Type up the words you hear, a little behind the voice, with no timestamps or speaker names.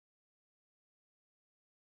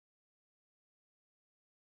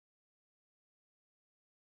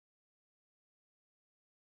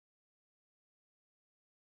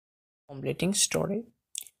Completing story.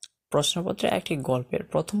 প্রশ্নপত্রে একটি গল্পের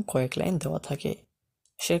প্রথম কয়েক লাইন দেওয়া থাকে।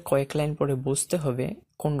 সে কয়েক লাইন পড়ে বুঝতে হবে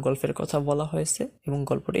কোন গল্পের কথা বলা হয়েছে এবং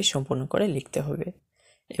গল্পটি সম্পূর্ণ করে লিখতে হবে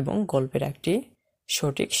এবং গল্পের একটি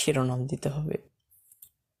সঠিক শিরোনাম দিতে হবে।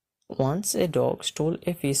 Once a dog stole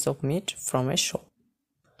a piece of meat from a shop.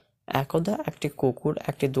 একদা একটি কুকুর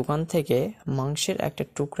একটি দোকান থেকে মাংসের একটা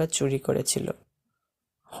টুকরা চুরি করেছিল।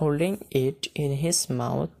 Holding it in his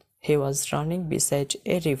mouth, he was running beside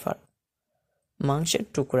a river. মাংসের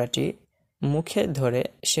টুকরাটি মুখে ধরে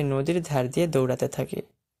সে নদীর ধার দিয়ে দৌড়াতে থাকে।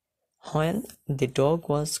 When the dog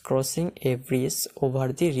was crossing a bridge over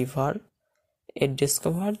the river, it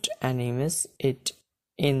discovered an image it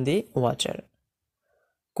in the water.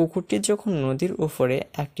 কুকুরটি যখন নদীর উপরে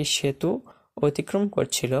একটি সেতু অতিক্রম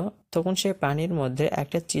করছিল তখন সে পানির মধ্যে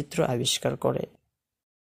একটা চিত্র আবিষ্কার করে।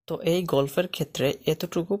 তো এই গল্পের ক্ষেত্রে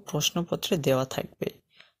এতটুকু প্রশ্নপত্রে দেওয়া থাকবে।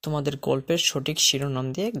 তোমাদের গল্পের সঠিক শিরোনাম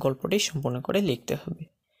দিয়ে গল্পটি সম্পূর্ণ করে লিখতে হবে।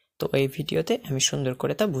 তো এই ভিডিওতে আমি সুন্দর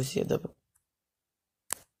করে তা বুঝিয়ে দেব।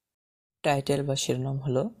 টাইটেল বা শিরোনাম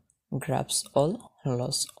হলো গ্রাবস all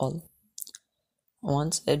loss all.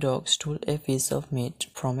 Once a dog stole a piece of meat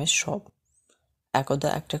from a shop. একদা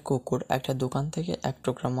একটা কুকুর একটা দোকান থেকে এক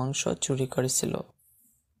টুকরা মাংস চুরি করেছিল।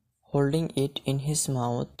 Holding it in his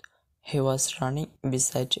mouth, he was running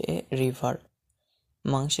beside a river.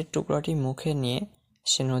 মাংসের টুকরাটি মুখে নিয়ে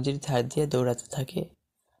সে নদীর ধার দিয়ে দৌড়াতে থাকে।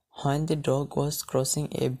 When the dog was crossing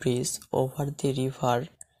a bridge over the river,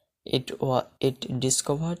 it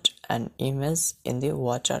discovered an image in the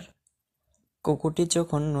water. কুকুরটি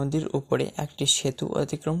যখন নদীর উপরে একটি সেতু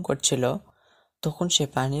অতিক্রম করছিল তখন সে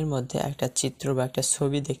পানির মধ্যে একটা চিত্র বা একটা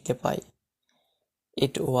ছবি দেখতে পায়।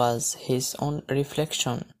 It was his own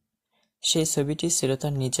reflection. সেই ছবিটি ছিল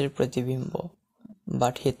তার নিজের প্রতিবিম্ব।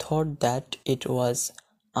 But he thought that it was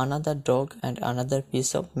another dog and another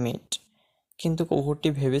piece of meat. কিন্তু কুকুরটি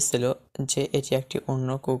ভেবেছিল যে এটি একটি অন্য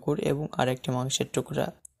কুকুর এবং আরেকটি মাংসের টুকরা।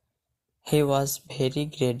 He was very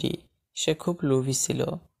greedy. সে খুব লোভী ছিল।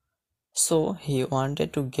 So he wanted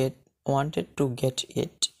to get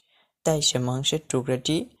it. তাই সে মাংসের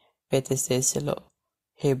টুকরাটি পেতে চেয়েছিল।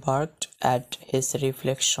 He barked at his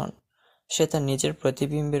reflection. সে তার নিজের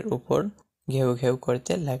প্রতিবিম্বের উপর ঘেউ ঘেউ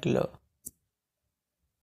করতে লাগল।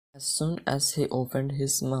 As soon as he opened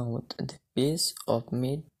his mouth, the piece of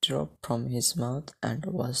meat dropped from his mouth and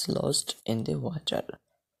was lost in the water.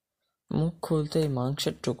 মুখ খুলতেই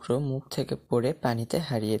মাংসের টুকরো মুখ থেকে পড়ে পানিতে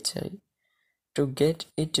হারিয়ে যায়। To get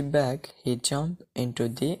it back, he jumped into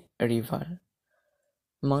the river.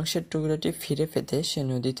 মাংসের টুকরোটি ফিরে পেতে সে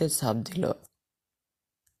নদীতে ঝাঁপ দিল।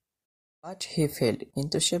 But he failed,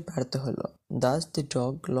 কিন্তু সে ব্যর্থ হলো। Thus the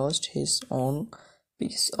dog lost his own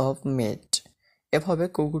piece of meat. এভাবে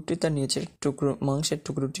কুকুরটি তার নিজের মাংসের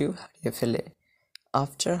টুকরোটিও হারিয়ে ফেলে।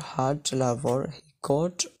 After hard labor, he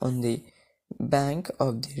got on the bank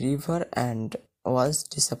of the river and was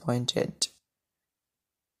disappointed.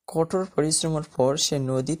 কঠোর পরিশ্রমের পর সে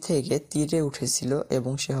নদী থেকে তীরে উঠেছিল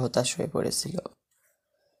এবং সে হতাশ হয়ে পড়েছিল।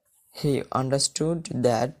 He understood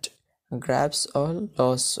that grabs all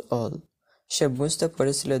loss all. সে বুঝতে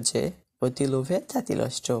পেরেছিল যে অতি লোভে তাতি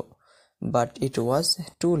নষ্ট। But it was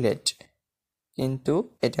too late. কিন্তু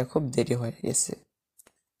এটা খুব দেরি হয়ে গেছে।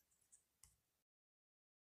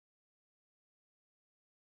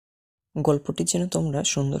 গল্পটি যেন তোমরা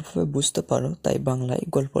সুন্দরভাবে বুঝতে পারো তাই বাংলায়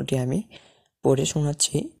গল্পটি আমি পড়ে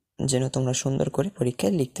শোনাচ্ছি যেন তোমরা সুন্দর করে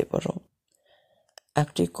পরীক্ষায় লিখতে পারো।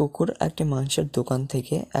 একটি কুকুর একটি মাংসের দোকান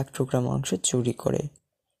থেকে এক টুকরা মাংস চুরি করে।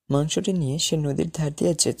 মাংসটি নিয়ে সে নদীর ধার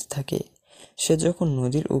দিয়ে যেতে থাকে। সে যখন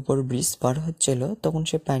নদীর উপর ব্রিজ পার হচ্ছিল তখন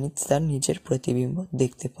সে পানিতে তার নিজের প্রতিবিম্ব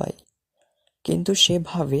দেখতে পায়। কিন্তু সে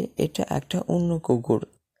ভাবে এটা একটা অন্য কুকুর।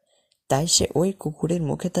 তাই সে ওই কুকুরের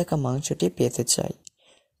মুখে থাকা মাংসটি পেতে চায়,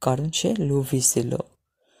 কারণ সে লোভী ছিল।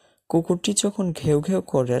 কুকুরটি যখন ঘেউ ঘেউ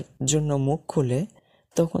করার জন্য মুখ খুলে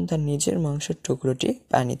তখন তার নিজের মাংসের টুকরোটি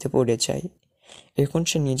পানিতে পড়ে যায়। এখন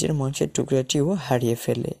সে নিজের মাংসের টুকরোটিও হারিয়ে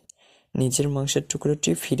ফেলে। নিজের মাংসের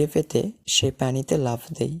টুকরোটি ফিরে পেতে সে পানিতে লাফ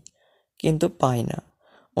দেয়, কিন্তু পায় না।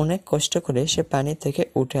 অনেক কষ্ট করে সে পানি থেকে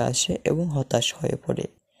উঠে আসে এবং হতাশ হয়ে পড়ে।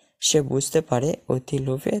 সে বুঝতে পারে অতি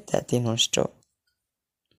লোভে তাতি নষ্ট।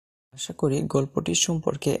 আশা করি গল্পটির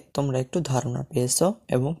সম্পর্কে তোমরা একটু ধারণা পেয়েছ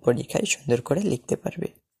এবং পরীক্ষায় সুন্দর করে লিখতে পারবে।